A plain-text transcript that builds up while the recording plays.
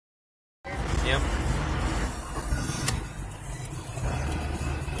Yep.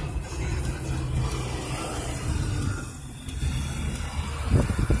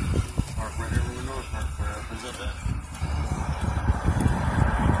 Park right here where the North Park where it opens up at.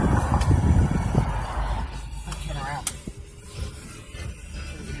 Let's turn around.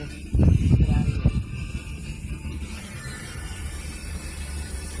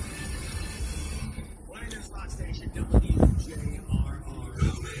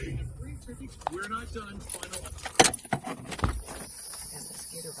 We're not done. Final. And the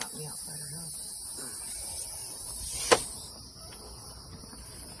skater got me outside her house.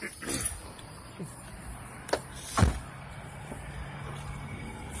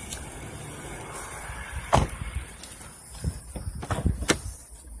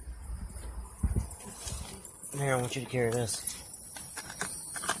 Here, I want you to carry this.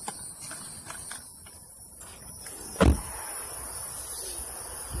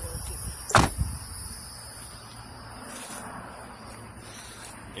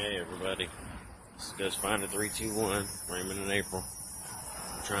 Hey everybody, this is Ghost Finder 321, Raymond and April.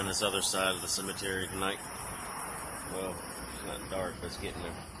 I'm trying this other side of the cemetery tonight. Well, it's not dark, but it's getting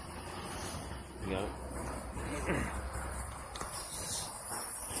there. You got it?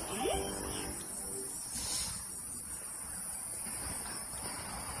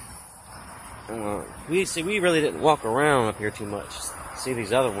 We really didn't walk around up here too much. See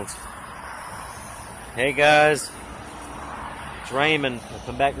these other ones. Hey guys, it's Raymond. I'll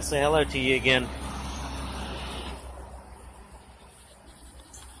come back to say hello to you again.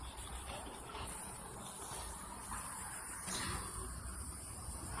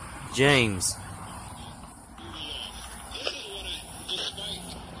 James.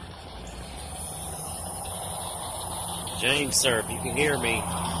 James, sir, if you can hear me, you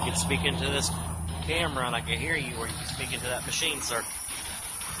can speak into this camera and I can hear you, or you can speak into that machine, sir.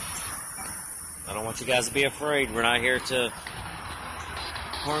 I don't want you guys to be afraid. We're not here to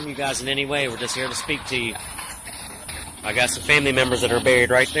harm you guys in any way. We're just here to speak to you. I got some family members that are buried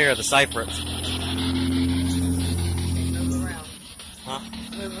right there, the Cypress. Move around. Huh?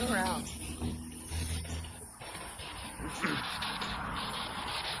 Move around.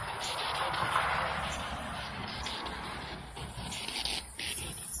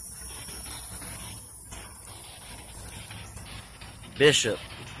 Bishop.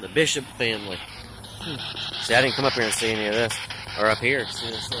 The Bishop family. See, I didn't come up here and see any of this. Or up here.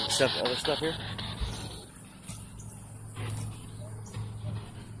 See this stuff, other stuff here?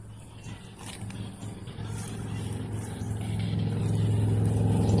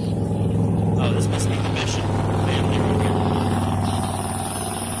 Oh, this must be the Bishop family right here.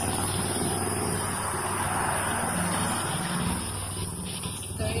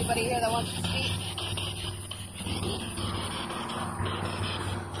 Is there anybody here that wants to speak?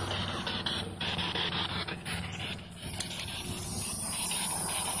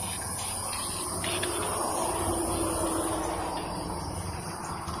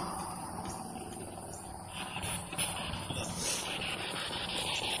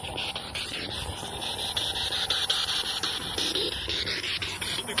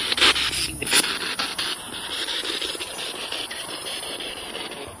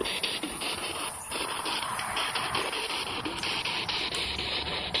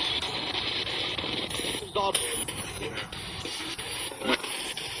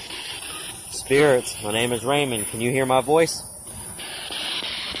 Spirits, my name is Raymond. Can you hear my voice?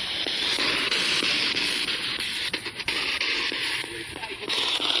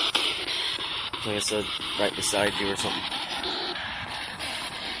 Like I said, right beside you or something.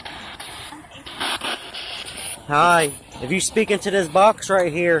 Hi, if you speak into this box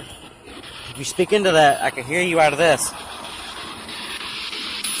right here, if you speak into that, I can hear you out of this.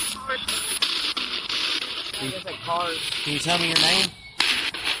 Can you tell me your name?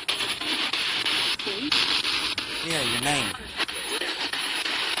 Yeah, your name.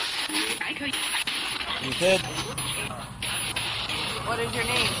 You could? What is your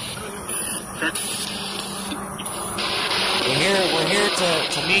name? We're here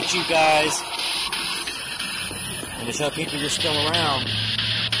to meet you guys and to show people you're still around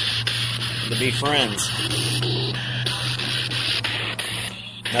and to be friends.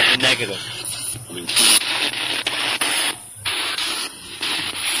 Nothing negative.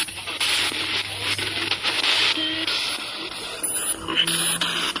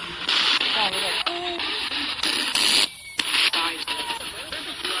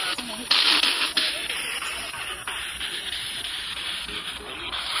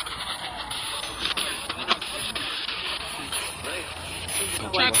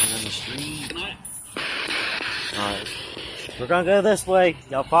 Walking on the street. Alright. We're gonna go this way.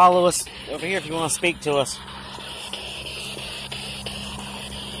 Y'all follow us over here if you want to speak to us.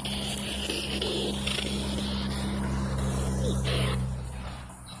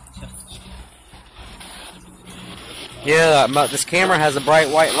 Yeah, this camera has a bright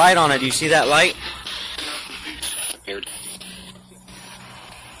white light on it. Do you see that light? Heard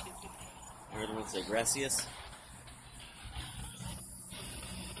one say gracias.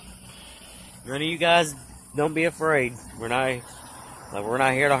 None of you guys, don't be afraid. We're not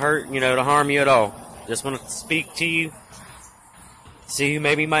here to hurt, to harm you at all. Just want to speak to you, see who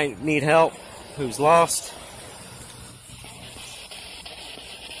maybe might need help, who's lost.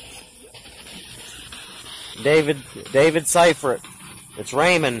 David Seifert. It's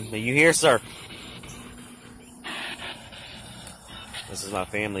Raymond. Are you here, sir? This is my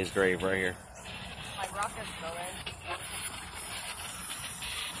family's grave right here. My rocket's still there.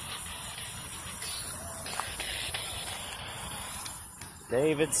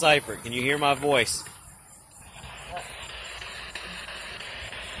 David Seifert, can you hear my voice?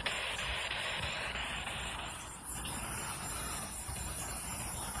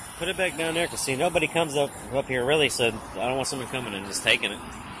 Put it back down there, because see, nobody comes up here really, so I don't want someone coming and just taking it.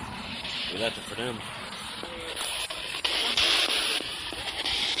 We left it for them.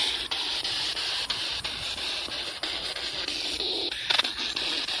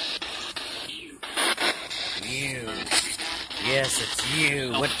 You. Yes, it's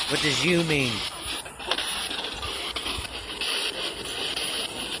you. What does you mean?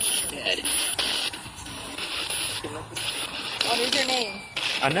 Dead. What is your name?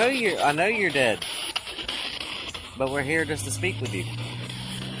 I know you're dead. But we're here just to speak with you.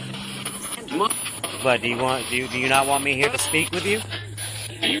 But do you not want me here to speak with you?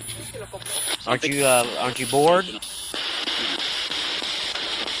 Aren't you bored?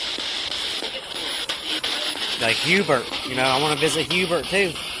 Like Hubert, I want to visit Hubert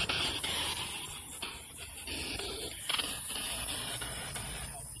too.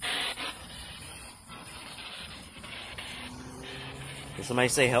 Did somebody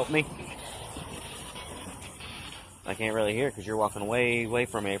say help me? I can't really hear because you're walking way, way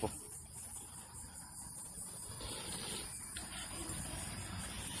from me, April.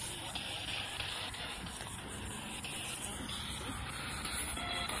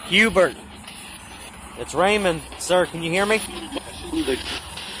 Hubert. It's Raymond. Sir, can you hear me?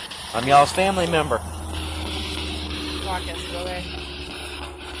 I'm y'all's family member. Rocket's still there.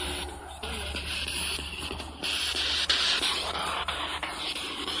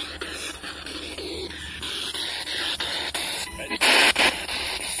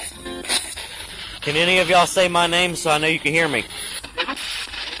 Can any of y'all say my name so I know you can hear me?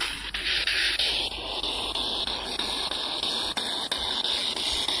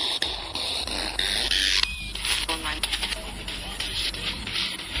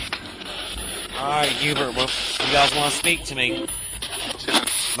 Alright, Hubert, well, you guys want to speak to me?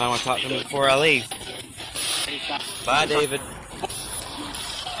 Might want to talk to me before I leave. Bye, David.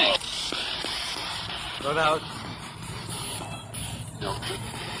 Go out.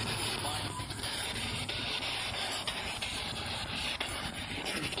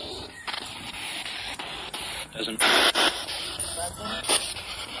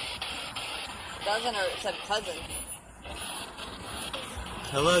 Doesn't, or it said cousin.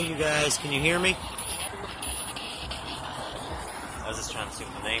 Hello, you guys. Can you hear me? I was just trying to see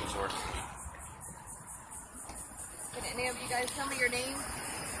what the names were. Can any of you guys tell me your name?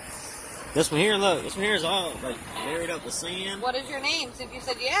 This one here, look. This one here is all, like, buried up with sand. What is your name? Since you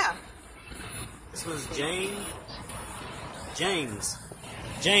said yeah. This one's James. James.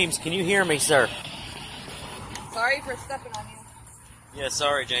 James, can you hear me, sir? Sorry for stepping on you. Yeah,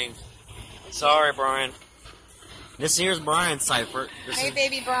 sorry, James. Sorry, Brian. This here's Brian Seifert. Hey,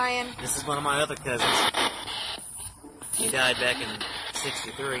 baby Brian. This is one of my other cousins. He died back in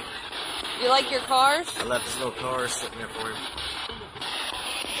 '63. You like your cars? I left his little car sitting there for him.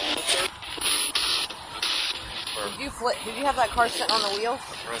 Did you have that car sitting on the wheels?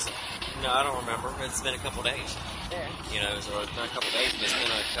 Present. No, I don't remember. It's been a couple days. There. So it's not a couple days, but it's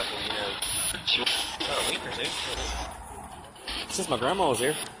been a couple, about a week or two. Since my grandma was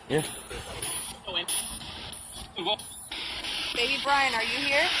here. Yeah. Baby Brian, are you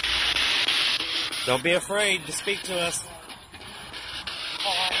here? Don't be afraid to speak to us.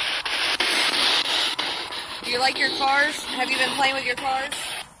 Do you like your cars? Have you been playing with your cars?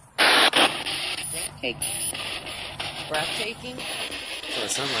 Breathtaking? That's what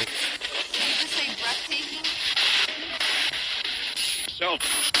it sounds like. Did you just say breathtaking?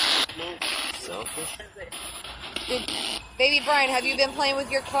 Selfish? Baby Brian, have you been playing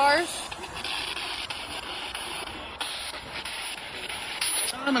with your cars?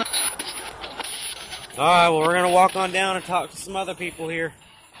 Alright, well, we're going to walk on down and talk to some other people here.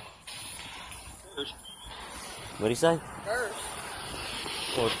 What do you say? First.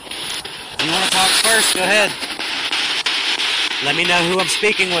 Well, if you want to talk first, go ahead. Let me know who I'm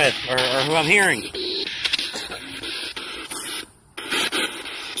speaking with, or who I'm hearing.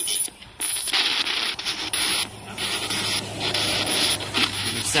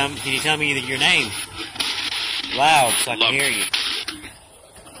 Can you tell me your name? Loud, so I can hear you.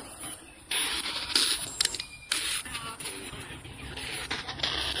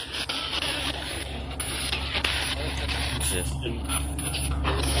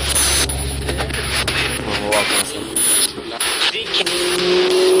 We'll walk this one.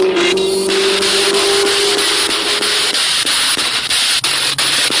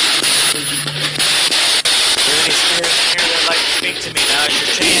 Any spirits here that would like to speak to me, now's your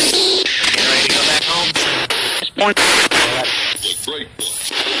chance. I'm getting ready to go back home soon.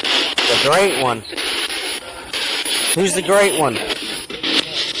 The great one. Who's the great one?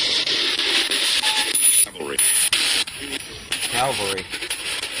 Calvary.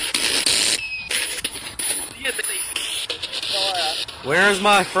 Where's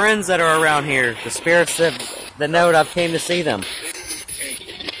my friends that are around here? The spirits that know that I've came to see them.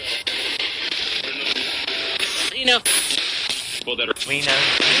 We know.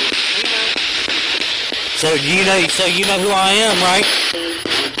 So you know who I am, right?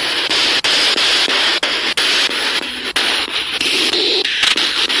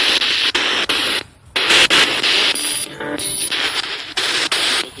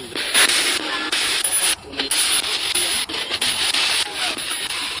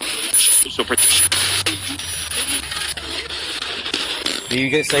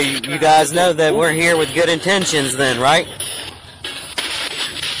 So you guys know that we're here with good intentions then, right?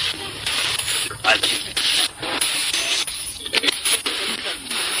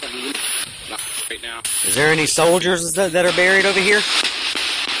 Is there any soldiers that are buried over here?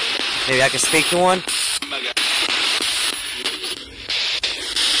 Maybe I can speak to one?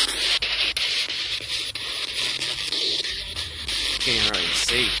 Can't really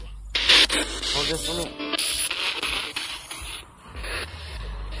see. Hold this for me.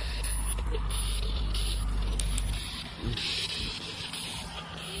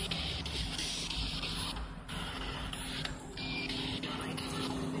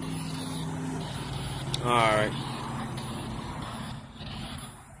 Alright.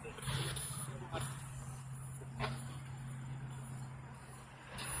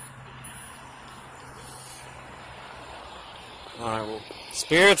 Alright, well,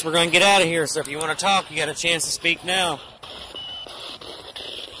 spirits, we're going to get out of here, so if you want to talk, you got a chance to speak now.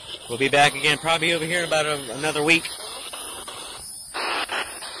 We'll be back again probably over here in about another week.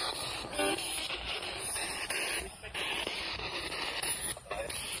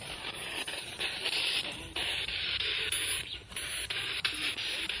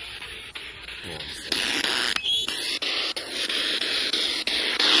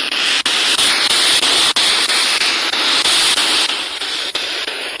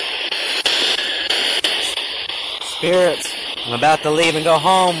 Spirits, I'm about to leave and go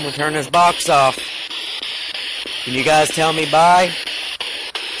home and turn this box off. Can you guys tell me bye?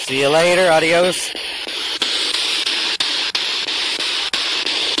 See you later, adios.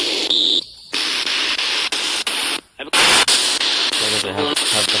 Have a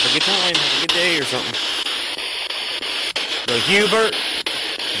good time, have a good day or something. So Hubert,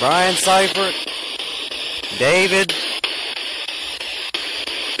 Brian Seifert, David,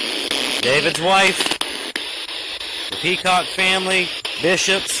 David's wife, the Peacock family,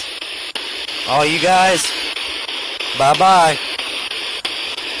 bishops, all you guys, bye-bye.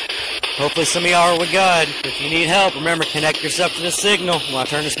 Hopefully some of y'all are with God. If you need help, remember, connect yourself to the signal when I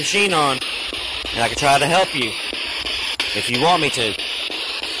turn this machine on, and I can try to help you if you want me to.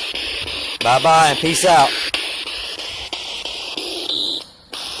 Bye-bye and peace out.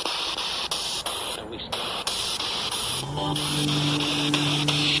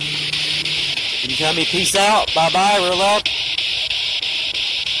 Can you tell me peace out? Bye-bye, real loud.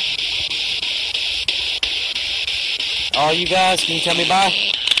 All you guys, can you tell me bye?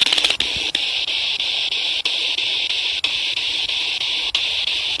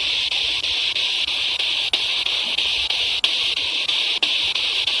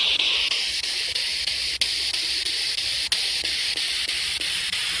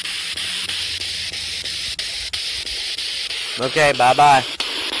 Okay, bye-bye.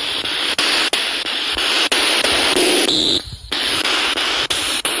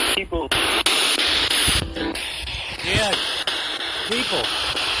 People. Yeah, people.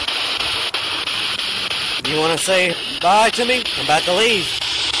 You want to say bye to me? I'm about to leave.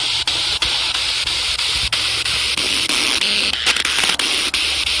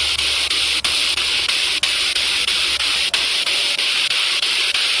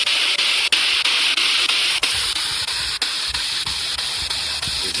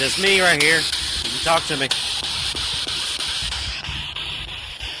 It's just me right here. You can talk to me.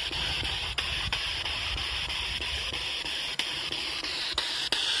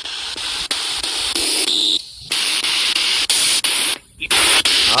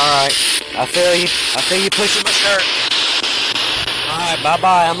 Alright. I feel you. I feel you pushing my shirt. Alright,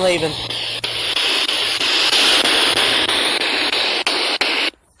 bye-bye. I'm leaving.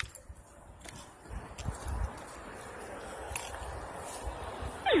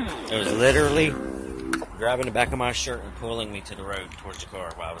 It was literally grabbing the back of my shirt and pulling me to the road towards the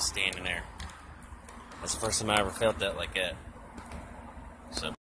car while I was standing there. That's the first time I ever felt that like that. So.